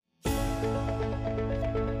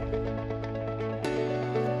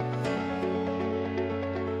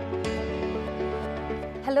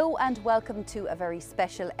Hello and welcome to a very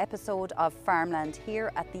special episode of Farmland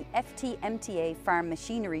here at the FTMTA Farm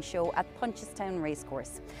Machinery Show at Punchestown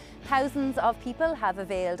Racecourse. Thousands of people have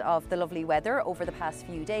availed of the lovely weather over the past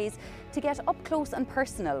few days to get up close and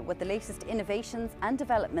personal with the latest innovations and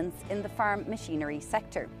developments in the farm machinery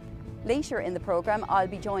sector. Later in the programme, I'll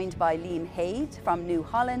be joined by Liam Haid from New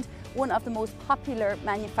Holland, one of the most popular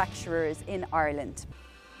manufacturers in Ireland.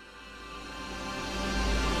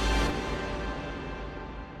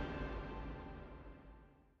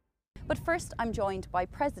 But first, I'm joined by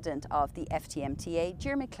President of the FTMTA,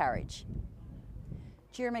 Diarmaid Claridge.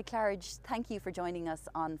 Diarmaid Claridge, thank you for joining us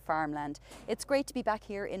on Farmland. It's great to be back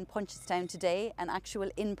here in Punchestown today, an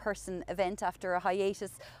actual in-person event after a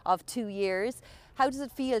hiatus of 2 years. How does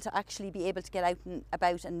it feel to actually be able to get out and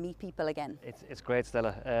about and meet people again? It's great,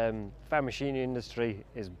 Stella. Farm machinery industry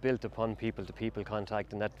is built upon people-to-people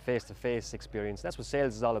contact and that face-to-face experience. That's what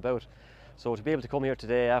sales is all about. So to be able to come here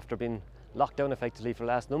today after being locked down effectively for the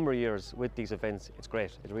last number of years with these events, it's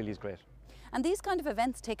great. It really is great. And these kind of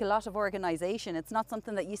events take a lot of organisation. It's not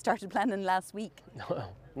something that you started planning last week.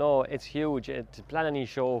 No, it's huge. To plan any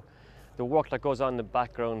show, the work that goes on in the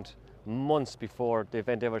background months before the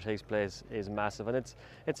event ever takes place is massive. And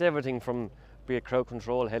it's everything from be it crowd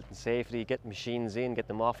control, health and safety, get machines in, get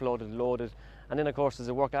them offloaded, loaded, and then of course there's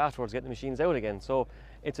the work afterwards, get the machines out again. So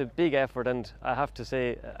it's a big effort, and I have to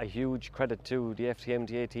say a huge credit to the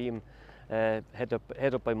FTMTA team, head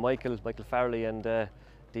up by Michael Farley, and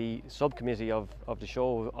the subcommittee of the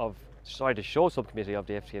show subcommittee of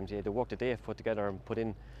the FTMTA, the work that they have put together and put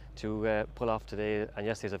in to pull off today and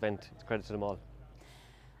yesterday's event. It's credit to them all.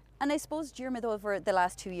 And I suppose, Diarmaid, over the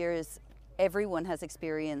last 2 years, everyone has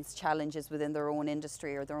experienced challenges within their own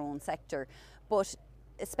industry or their own sector, but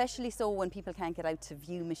especially so when people can't get out to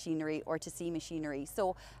view machinery or to see machinery.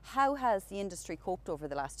 So how has the industry coped over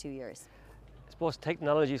the last 2 years? I suppose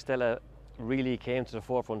technology, Stella, really came to the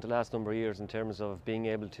forefront the last number of years in terms of being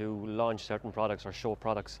able to launch certain products or show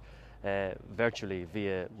products virtually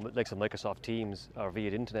via like Microsoft Teams or via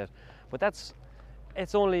the internet. But it's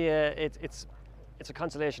a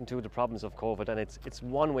consolation to the problems of COVID, and it's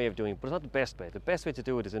one way of doing it, but it's not the best way. The best way to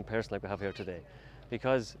do it is in person, like we have here today,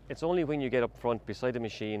 because it's only when you get up front beside the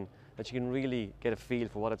machine that you can really get a feel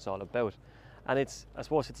for what it's all about. And I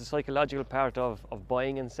suppose it's a psychological part of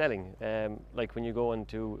buying and selling. Like when you go in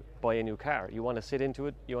to buy a new car, you want to sit into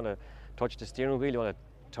it, you want to touch the steering wheel, you want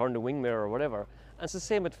to turn the wing mirror or whatever. And it's the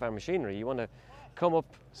same with farm machinery. You want to come up,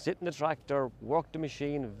 sit in the tractor, work the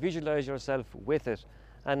machine, visualize yourself with it,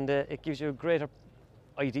 and it gives you a greater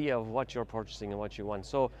idea of what you're purchasing and what you want.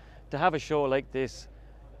 So to have a show like this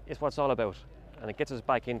is what it's all about, and it gets us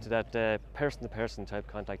back into that person-to-person type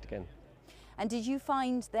contact again. And did you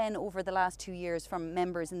find then over the last 2 years from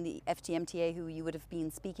members in the FTMTA who you would have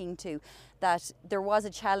been speaking to that there was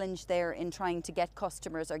a challenge there in trying to get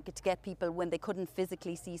customers or to get people when they couldn't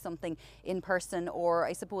physically see something in person, or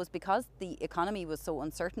I suppose because the economy was so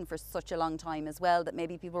uncertain for such a long time as well that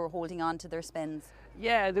maybe people were holding on to their spends?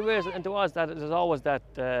 Yeah, there's always that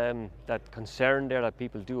concern there that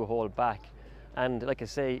people do hold back, and like I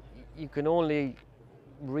say, you can only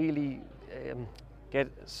really get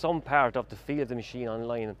some part of the feel of the machine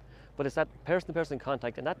online, but it's that person-to-person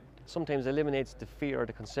contact, and that sometimes eliminates the fear or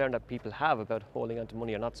the concern that people have about holding on to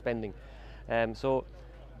money or not spending. So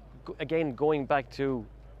again, going back to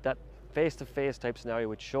that face-to-face type scenario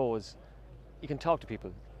which shows you can talk to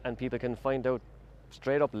people and people can find out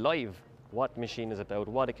straight up live what the machine is about,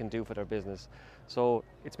 what it can do for their business. So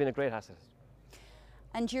it's been a great asset.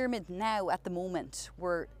 And Diarmaid, now at the moment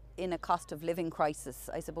we're in a cost of living crisis,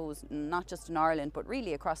 I suppose, not just in Ireland but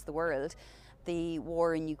really across the world. The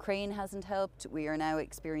war in Ukraine hasn't helped. We are now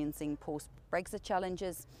experiencing post-Brexit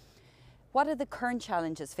challenges. What are the current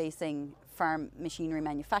challenges facing farm machinery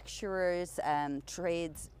manufacturers,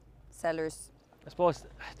 trades, sellers? I suppose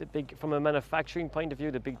from a manufacturing point of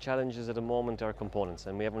view, the big challenges at the moment are components,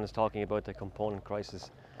 and everyone is talking about the component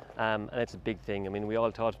crisis, and it's a big thing. I mean, we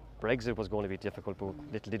all thought Brexit was going to be difficult, but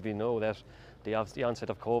little did we know that the onset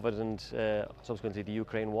of COVID and subsequently the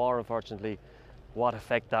Ukraine war, unfortunately, what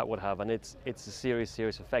effect that would have, and it's a serious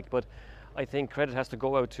effect. But I think credit has to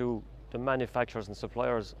go out to the manufacturers and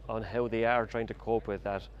suppliers on how they are trying to cope with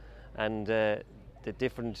that, and the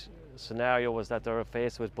different scenarios that they're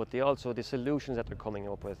faced with, but also the solutions that they're coming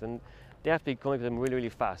up with, and they have to be coming up with them really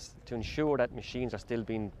fast to ensure that machines are still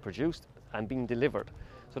being produced and being delivered.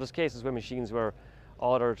 So there's cases where machines were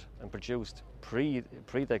ordered and produced pre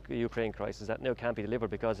the Ukraine crisis that now can't be delivered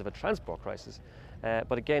because of a transport crisis.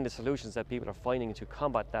 But again, the solutions that people are finding to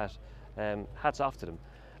combat that, hats off to them.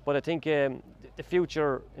 But I think the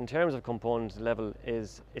future in terms of component level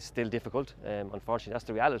is still difficult. Unfortunately, that's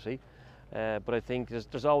the reality. But I think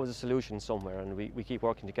there's always a solution somewhere, and we keep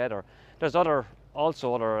working together. There's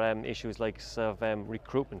also other issues like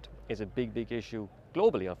recruitment is a big issue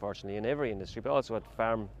globally, unfortunately, in every industry, but also at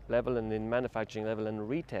farm level and in manufacturing level and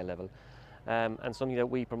retail level. And something that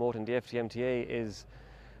we promote in the FTMTA is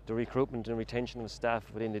the recruitment and retention of staff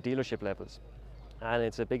within the dealership levels. And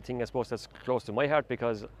it's a big thing, I suppose, that's close to my heart,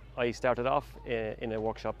 because I started off in a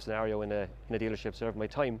workshop scenario in a dealership, served my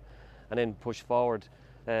time, and then pushed forward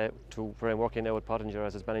to where I'm working now at Pottinger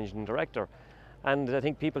as its managing director. And I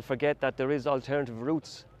think people forget that there is alternative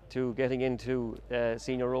routes to getting into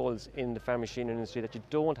senior roles in the farm machinery industry, that you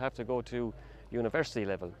don't have to go to university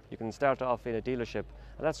level. You can start off in a dealership,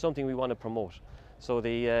 and that's something we want to promote. So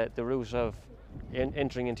the route of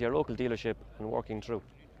entering into your local dealership and working through.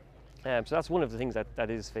 So that's one of the things that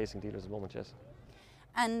is facing dealers at the moment, yes.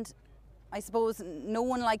 And I suppose no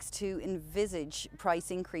one likes to envisage price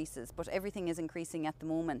increases, but everything is increasing at the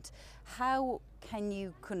moment. How can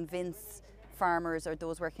you convince farmers or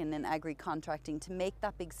those working in agri-contracting to make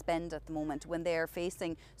that big spend at the moment when they are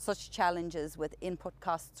facing such challenges with input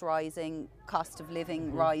costs rising, cost of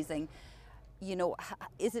living rising? You know,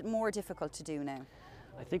 is it more difficult to do now?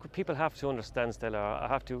 I think what people have to understand, Stella, I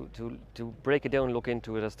have to break it down and look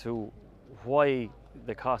into it as to why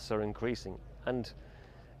the costs are increasing. And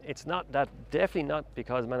it's not that, definitely not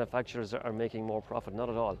because manufacturers are making more profit, not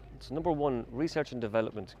at all. So number one, research and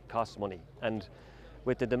development costs money. And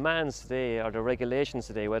with the demands today, or the regulations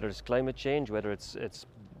today, whether it's climate change, whether it's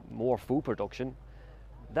more food production,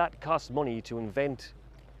 that costs money to invent,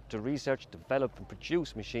 to research, develop and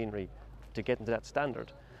produce machinery to get into that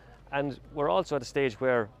standard. And we're also at a stage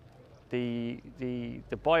where the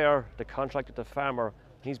buyer, the contractor, the farmer,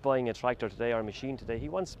 he's buying a tractor today or a machine today, he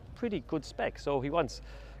wants pretty good spec. So he wants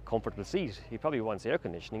comfortable seat, he probably wants air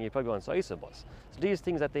conditioning, he probably wants isobus. So these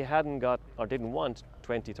things that they hadn't got or didn't want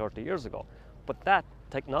 20, 30 years ago. But that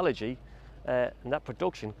technology and that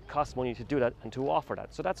production costs money to do that and to offer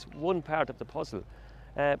that. So that's one part of the puzzle.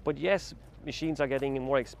 But yes, machines are getting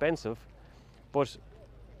more expensive, but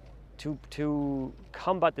to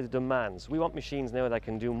combat the demands, we want machines now that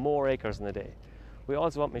can do more acres in a day. We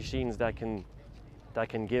also want machines that can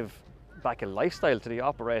give back a lifestyle to the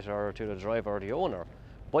operator or to the driver or the owner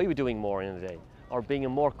by doing more in a day, or being a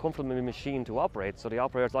more comfortable machine to operate, so the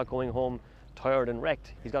operator's not going home tired and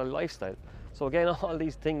wrecked. He's got a lifestyle. So again, all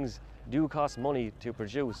these things do cost money to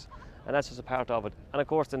produce, and that's just a part of it. And of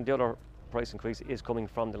course, then the other price increase is coming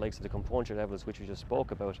from the likes of the componentry levels, which we just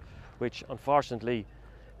spoke about, which unfortunately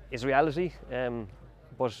is reality,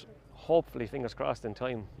 but hopefully, fingers crossed, in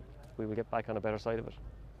time we will get back on a better side of it.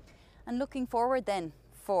 And looking forward then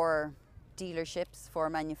for dealerships, for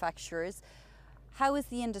manufacturers, how is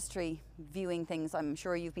the industry viewing things? I'm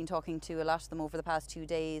sure you've been talking to a lot of them over the past 2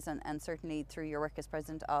 days, and certainly through your work as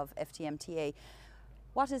president of FTMTA.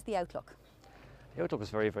 What is the outlook? The outlook is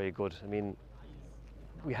very, very good. I mean,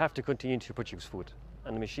 we have to continue to produce food,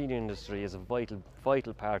 and the machinery industry is a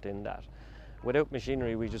vital part in that. Without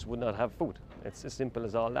machinery, we just would not have food. It's as simple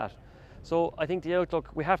as all that. So I think the outlook,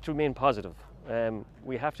 we have to remain positive.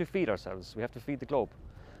 We have to feed ourselves, we have to feed the globe,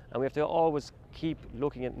 and we have to always keep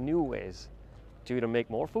looking at new ways to either make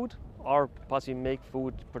more food or possibly make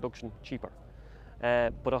food production cheaper.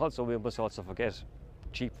 But also, we must also forget,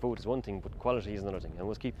 cheap food is one thing, but quality is another thing, and we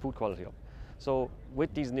must keep food quality up. So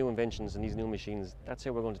with these new inventions and these new machines, that's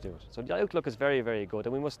how we're going to do it. So the outlook is very, very good,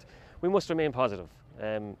 and we must remain positive.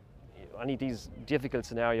 Any of these difficult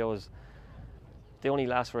scenarios, they only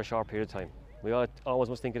last for a short period of time. We always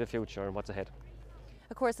must think of the future and what's ahead.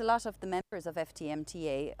 Of course, a lot of the members of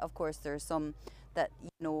FTMTA, of course, there are some that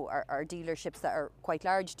are dealerships that are quite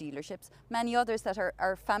large dealerships, many others that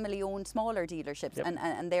are family-owned smaller dealerships, yep.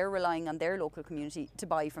 and they're relying on their local community to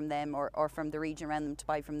buy from them, or from the region around them to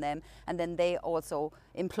buy from them, and then they also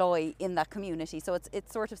employ in that community. So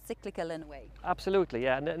it's sort of cyclical in a way. Absolutely,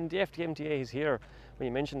 yeah, and the FTMTA is here, when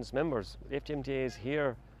you mentioned its members, the FTMTA is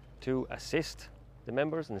here to assist the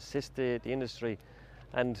members and assist the industry,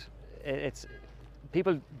 and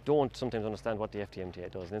people don't sometimes understand what the FTMTA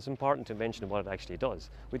does, and it's important to mention what it actually does.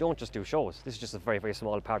 We don't just do shows. This is just a very, very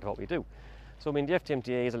small part of what we do. So I mean, the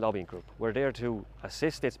FTMTA is a lobbying group. We're there to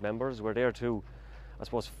assist its members. We're there to, I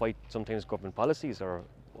suppose, fight sometimes government policies or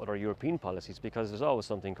other European policies, because there's always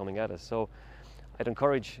something coming at us. So I'd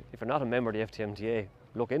encourage, if you're not a member of the FTMTA,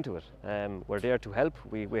 look into it. We're there to help.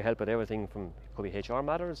 We help with everything from, it could be HR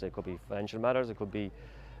matters, it could be financial matters, it could be,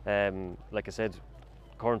 like I said,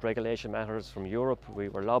 current regulation matters from Europe.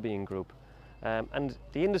 We're a lobbying group. And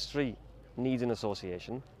the industry needs an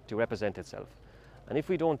association to represent itself. And if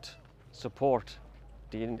we don't support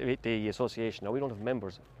the association, or we don't have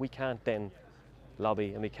members, we can't then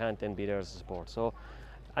lobby and we can't then be there as a support. So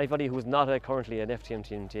anybody who's not currently an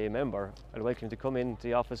FTMTA member, I'd welcome you to come into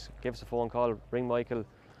the office, give us a phone call, ring Michael,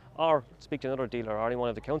 or speak to another dealer or any one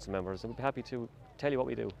of the council members, and we'd be happy to tell you what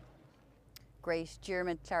we do. Great.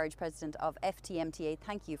 Diarmuid Claridge, President of FTMTA,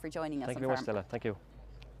 thank you for joining us. Thank you very much, Stella. Thank you.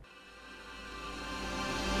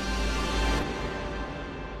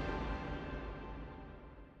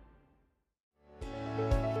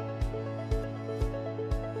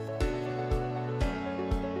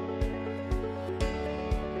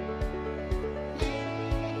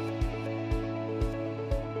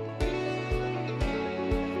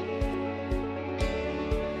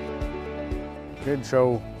 Did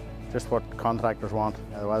show just what contractors want.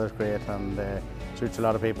 The weather's great and suits a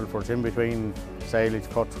lot of people, for it's in between silage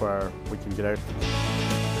cuts where we can get out.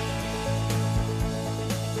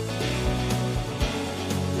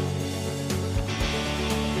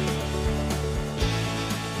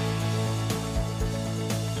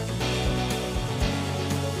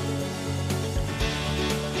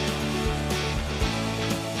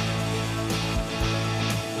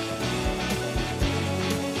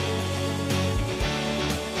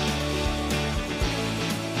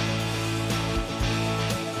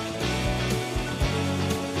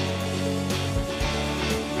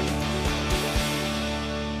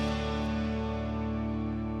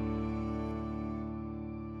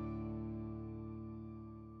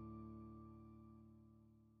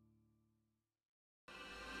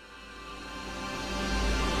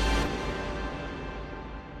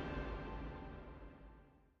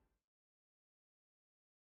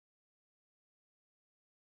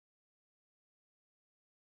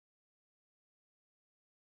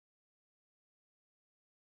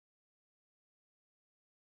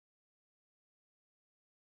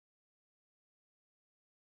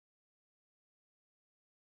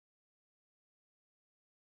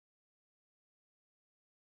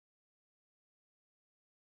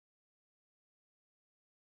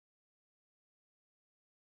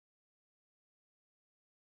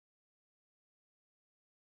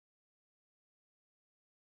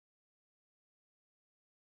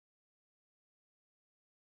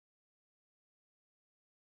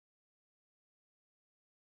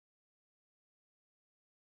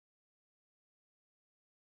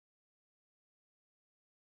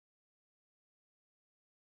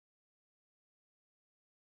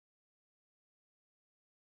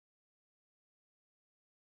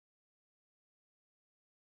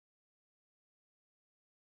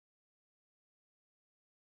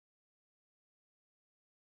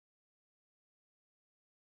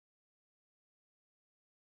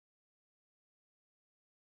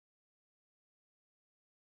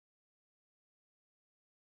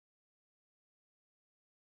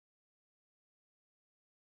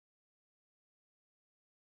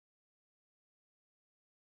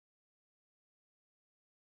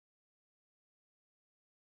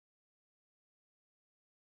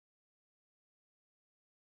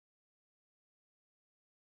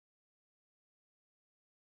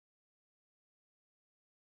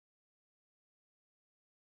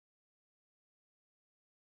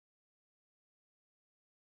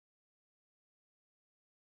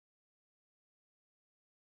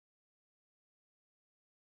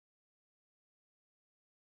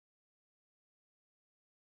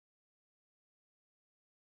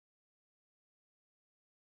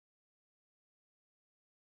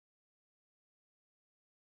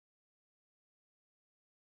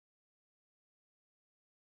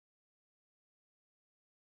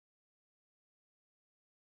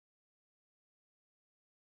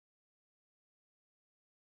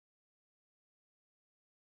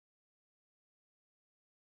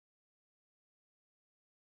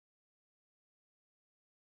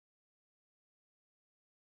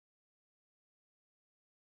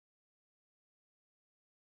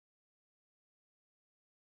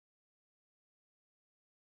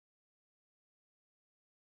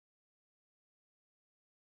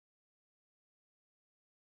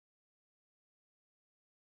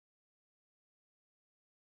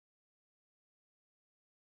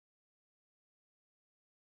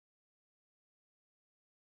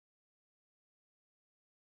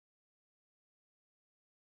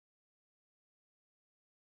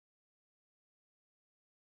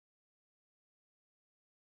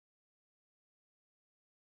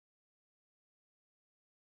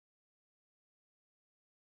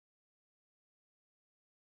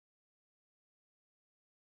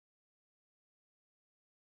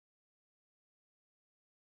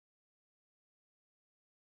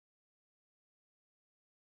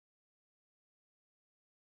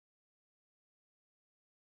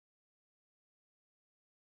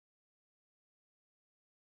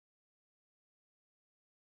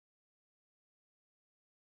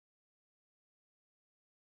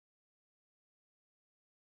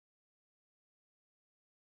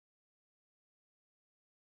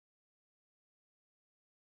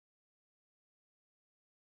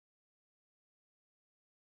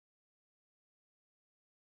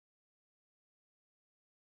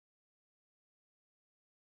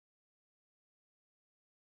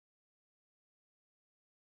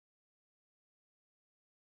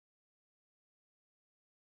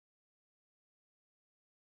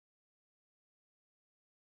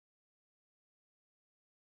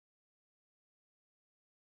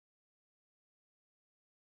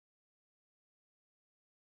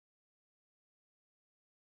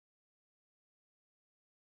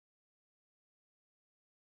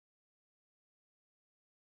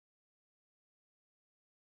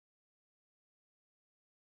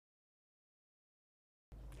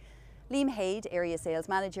 Liam Haid, Area Sales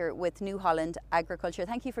Manager with New Holland Agriculture.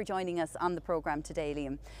 Thank you for joining us on the programme today,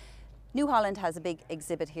 Liam. New Holland has a big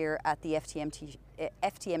exhibit here at the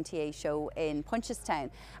FTMTA show in Punchestown,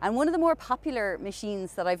 and one of the more popular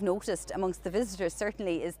machines that I've noticed amongst the visitors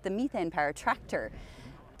certainly is the methane powered tractor.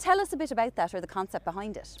 Tell us a bit about that, or the concept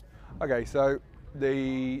behind it. Okay, so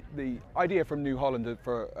the idea from New Holland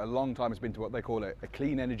for a long time has been to what they call a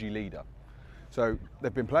clean energy leader. So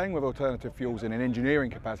they've been playing with alternative fuels in an engineering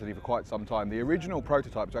capacity for quite some time. The original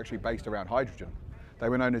prototype was actually based around hydrogen. They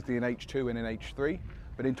were known as the NH2 and NH3,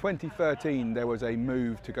 but in 2013 there was a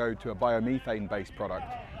move to go to a biomethane-based product,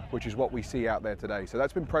 which is what we see out there today. So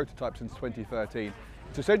that's been prototyped since 2013.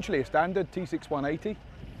 It's essentially a standard T6180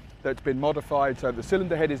 that's been modified, so the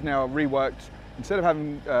cylinder head is now reworked. Instead of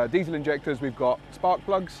having diesel injectors, we've got spark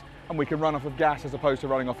plugs, and we can run off of gas as opposed to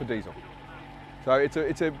running off of diesel. So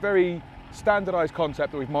it's a very standardised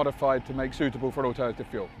concept that we've modified to make suitable for an alternative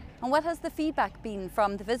fuel. And what has the feedback been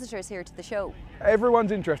from the visitors here to the show?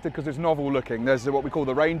 Everyone's interested because it's novel looking. There's what we call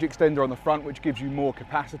the range extender on the front, which gives you more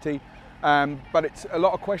capacity. But it's a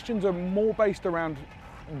lot of questions are more based around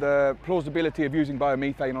the plausibility of using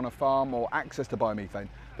biomethane on a farm or access to biomethane.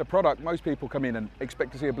 The product, most people come in and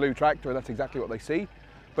expect to see a blue tractor, and that's exactly what they see.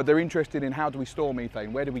 But they're interested in how do we store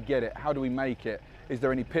methane, where do we get it, how do we make it, is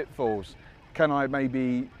there any pitfalls? Can I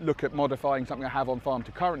maybe look at modifying something I have on farm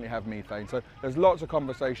to currently have methane? So there's lots of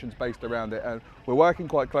conversations based around it, and we're working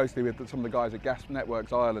quite closely with some of the guys at Gas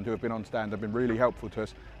Networks Ireland who have been on stand. They've been really helpful to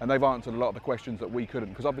us, and they've answered a lot of the questions that we couldn't,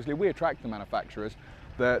 because obviously we're tractor manufacturers.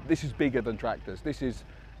 This is bigger than tractors. This is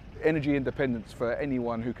energy independence for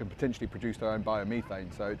anyone who can potentially produce their own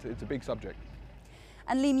biomethane, so it's a big subject.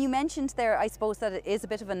 And Liam, you mentioned there, I suppose, that it is a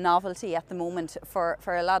bit of a novelty at the moment for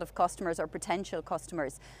a lot of customers or potential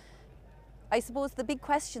customers. I suppose the big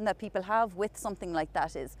question that people have with something like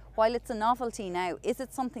that is, while it's a novelty now, is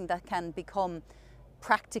it something that can become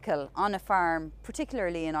practical on a farm,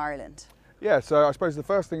 particularly in Ireland? Yeah, so I suppose the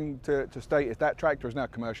first thing to state is that tractor is now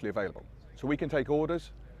commercially available. So we can take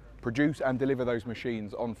orders, produce and deliver those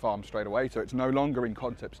machines on farm straight away, so it's no longer in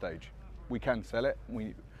concept stage. We can sell it,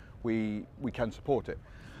 we can support it.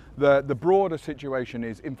 The broader situation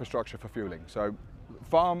is infrastructure for fueling. So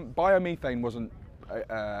biomethane wasn't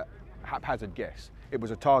haphazard guess. It was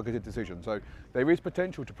a targeted decision. So there is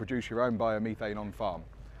potential to produce your own biomethane on farm.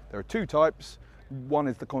 There are two types. One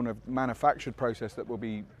is the kind of manufactured process that will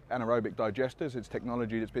be anaerobic digesters. It's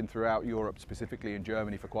technology that's been throughout Europe, specifically in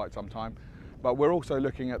Germany, for quite some time. But we're also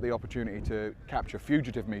looking at the opportunity to capture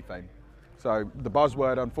fugitive methane. So the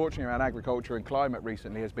buzzword, unfortunately, around agriculture and climate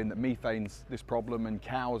recently has been that methane's this problem and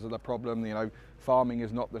cows are the problem. You know, farming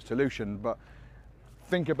is not the solution. But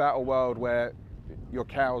think about a world where your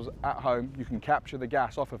cows at home, you can capture the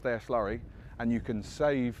gas off of their slurry, and you can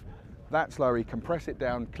save that slurry, compress it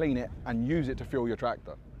down, clean it, and use it to fuel your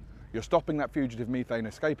tractor. You're stopping that fugitive methane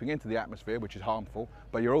escaping into the atmosphere, which is harmful,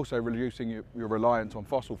 but you're also reducing your reliance on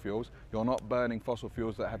fossil fuels. You're not burning fossil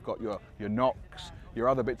fuels that have got your NOx, your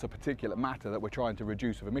other bits of particulate matter that we're trying to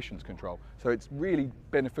reduce with emissions control. So it's really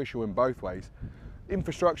beneficial in both ways.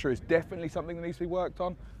 Infrastructure is definitely something that needs to be worked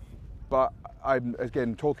on, but I'm,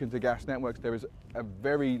 again, talking to Gas Networks, there is a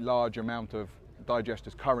very large amount of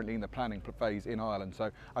digesters currently in the planning phase in Ireland.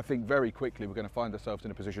 So I think very quickly we're going to find ourselves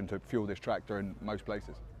in a position to fuel this tractor in most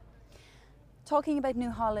places. Talking about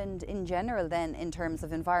New Holland in general then, in terms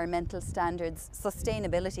of environmental standards,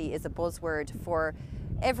 sustainability is a buzzword for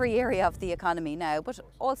every area of the economy now, but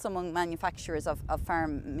also among manufacturers of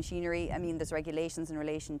farm machinery. I mean, there's regulations in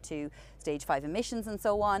relation to stage 5 emissions and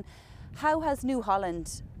so on. How has New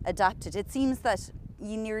Holland adapted? It seems that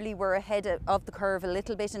you nearly were ahead of the curve a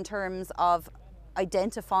little bit in terms of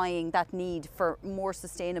identifying that need for more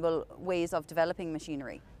sustainable ways of developing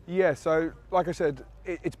machinery. Yeah, so like I said,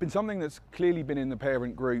 it's been something that's clearly been in the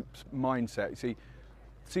parent group's mindset. You see,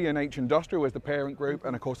 CNH Industrial is the parent group,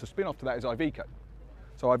 and of course the spin-off to that is Iveco.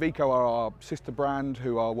 So Iveco are our sister brand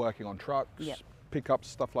who are working on trucks, pickups,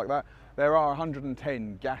 stuff like that. There are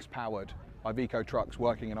 110 gas-powered Iveco trucks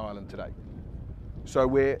working in Ireland today. So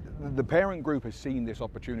the parent group has seen this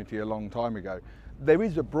opportunity a long time ago. There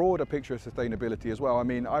is a broader picture of sustainability as well. I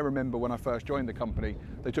mean, I remember when I first joined the company,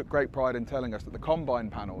 they took great pride in telling us that the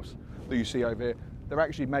combine panels that you see over here, they're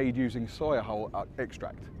actually made using soya hull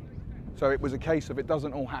extract. So it was a case of it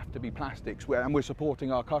doesn't all have to be plastics, and we're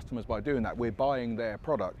supporting our customers by doing that. We're buying their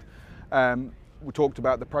product. We talked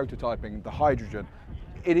about the prototyping, the hydrogen.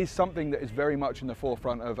 It is something that is very much in the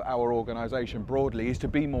forefront of our organisation broadly, is to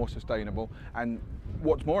be more sustainable, and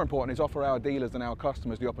what's more important is offer our dealers and our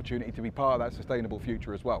customers the opportunity to be part of that sustainable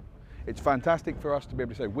future as well. It's fantastic for us to be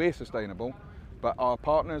able to say we're sustainable, But our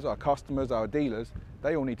partners, our customers, our dealers,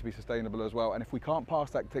 they all need to be sustainable as well. And if we can't pass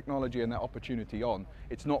that technology and that opportunity on,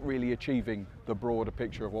 it's not really achieving the broader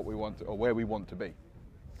picture of what we want or where we want to be.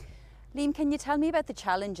 Liam, can you tell me about the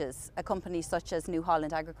challenges a company such as New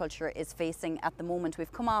Holland Agriculture is facing at the moment?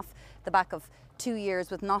 We've come off the back of 2 years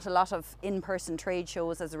with not a lot of in-person trade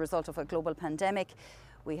shows as a result of a global pandemic.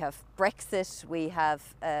 We have Brexit, we have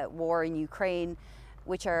war in Ukraine,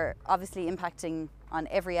 which are obviously impacting on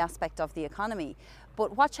every aspect of the economy.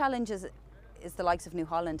 But what challenges is the likes of New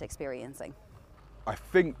Holland experiencing? I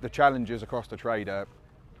think the challenges across the trade are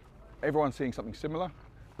everyone's seeing something similar,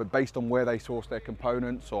 but based on where they source their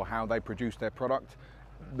components or how they produce their product,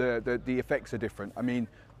 the effects are different. I mean,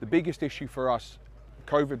 the biggest issue for us,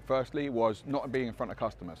 COVID firstly, was not being in front of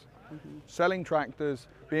customers. Selling tractors,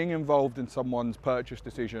 being involved in someone's purchase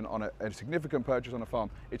decision on a significant purchase on a farm,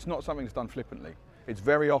 it's not something that's done flippantly. It's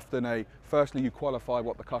very often firstly you qualify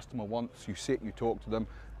what the customer wants, you sit, you talk to them,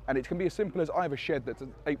 and it can be as simple as I have a shed that's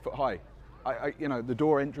 8 foot high. The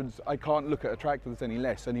door entrance, I can't look at a tractor that's any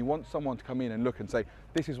less, and he wants someone to come in and look and say,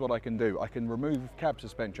 this is what I can do. I can remove cab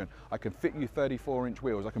suspension, I can fit you 34-inch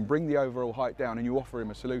wheels, I can bring the overall height down, and you offer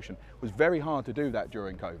him a solution. It was very hard to do that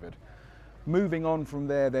during COVID. Moving on from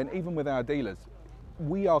there then, even with our dealers,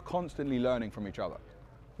 we are constantly learning from each other.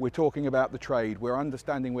 We're talking about the trade, we're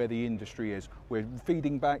understanding where the industry is, we're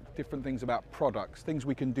feeding back different things about products, things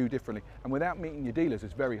we can do differently. And without meeting your dealers,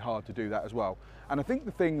 it's very hard to do that as well. And I think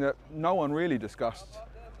the thing that no one really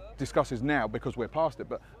discusses now because we're past it,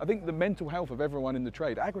 but I think the mental health of everyone in the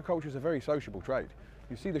trade. Agriculture is a very sociable trade.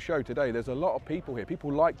 You see the show today, there's a lot of people here.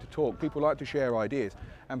 People like to talk, people like to share ideas.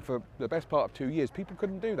 And for the best part of 2 years, people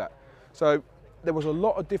couldn't do that. So there was a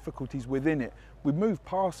lot of difficulties within it. We've moved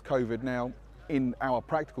past COVID now in our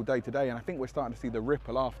practical day-to-day, and I think we're starting to see the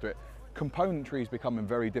ripple after it. Componentry is becoming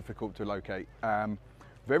very difficult to locate.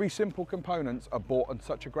 Very simple components are bought on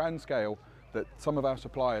such a grand scale that some of our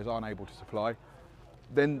suppliers aren't able to supply.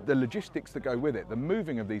 Then the logistics that go with it, the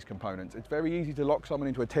moving of these components, it's very easy to lock someone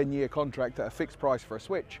into a 10-year contract at a fixed price for a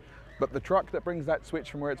switch, but the truck that brings that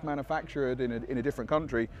switch from where it's manufactured in a different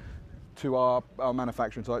country to our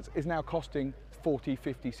manufacturing sites is now costing 40,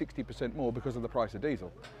 50, 60% more because of the price of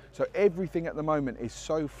diesel. So everything at the moment is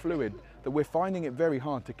so fluid that we're finding it very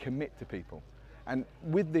hard to commit to people. And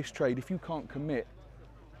with this trade, if you can't commit,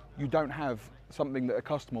 you don't have something that a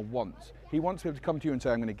customer wants. He wants to be able to come to you and say,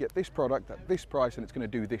 I'm going to get this product at this price and it's going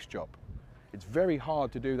to do this job. It's very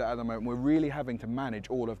hard to do that at the moment. We're really having to manage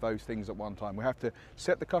all of those things at one time. We have to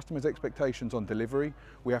set the customer's expectations on delivery.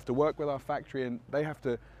 We have to work with our factory and they have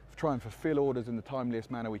to try and fulfill orders in the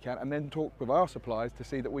timeliest manner we can, and then talk with our suppliers to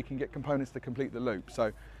see that we can get components to complete the loop.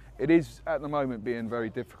 So it is at the moment being very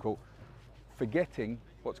difficult, forgetting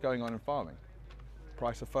what's going on in farming.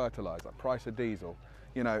 Price of fertilizer, price of diesel.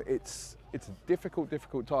 You know, it's a difficult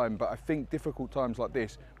time, but I think difficult times like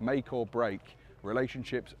this make or break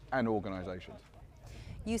relationships and organisations.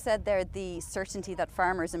 You said there the certainty that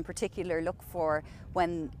farmers in particular look for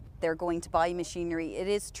when they're going to buy machinery. It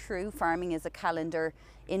is true, farming is a calendar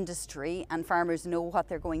industry and farmers know what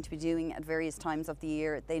they're going to be doing at various times of the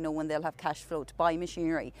year. They know when they'll have cash flow to buy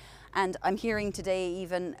machinery. And I'm hearing today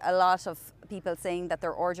even a lot of people saying that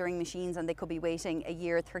they're ordering machines and they could be waiting a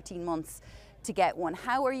year, 13 months to get one.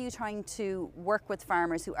 How are you trying to work with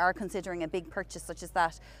farmers who are considering a big purchase such as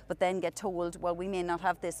that, but then get told, well, we may not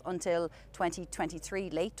have this until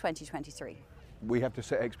 2023, late 2023? We have to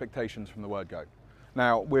set expectations from the word go.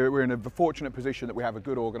 Now, we're in a fortunate position that we have a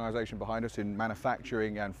good organisation behind us in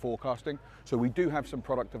manufacturing and forecasting, so we do have some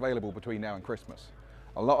product available between now and Christmas.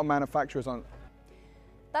 A lot of manufacturers aren't.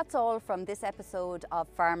 That's all from this episode of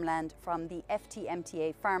Farmland from the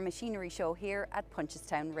FTMTA Farm Machinery Show here at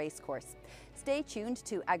Punchestown Racecourse. Stay tuned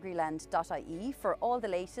to agriland.ie for all the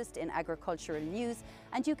latest in agricultural news,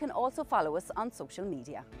 and you can also follow us on social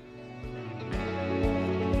media.